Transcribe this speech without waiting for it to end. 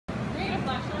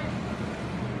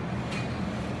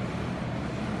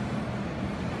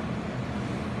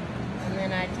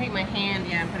take my hand,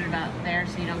 yeah, and put it about there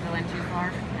so you don't go in too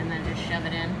far, and then just shove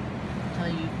it in until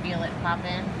you feel it pop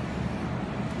in.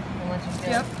 And once you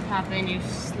feel it pop in, you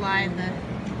slide the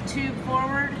tube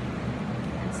forward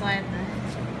and slide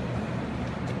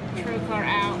the trocar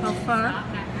out. How far?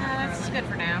 That's good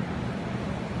for now.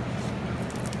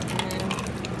 And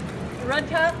then The red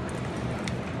top?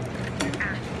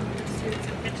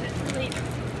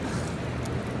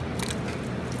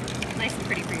 Nice and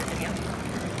pretty for your video.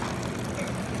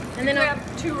 And then grab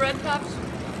 2 red tops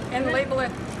and label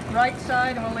it right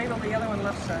side, and we'll label the other one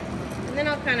left side. And then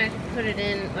I'll kind of put it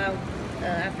in, well,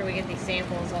 after we get these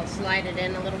samples, I'll slide it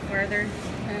in a little further.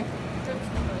 Okay,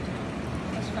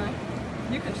 that's fine.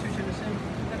 You can suture this in.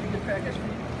 That'd be good practice for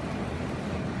you.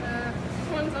 This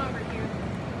one's over here.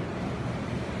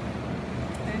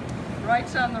 Okay,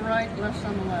 right's on the right, left's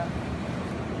on the left.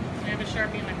 I have a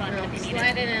Sharpie in my pocket if you need it.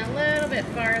 Slide it in a little bit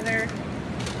farther.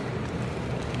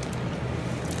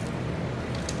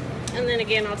 And then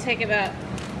again, I'll take about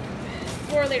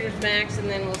 4 liters max, and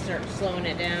then we'll start slowing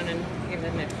it down and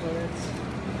giving it fluids.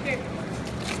 Okay.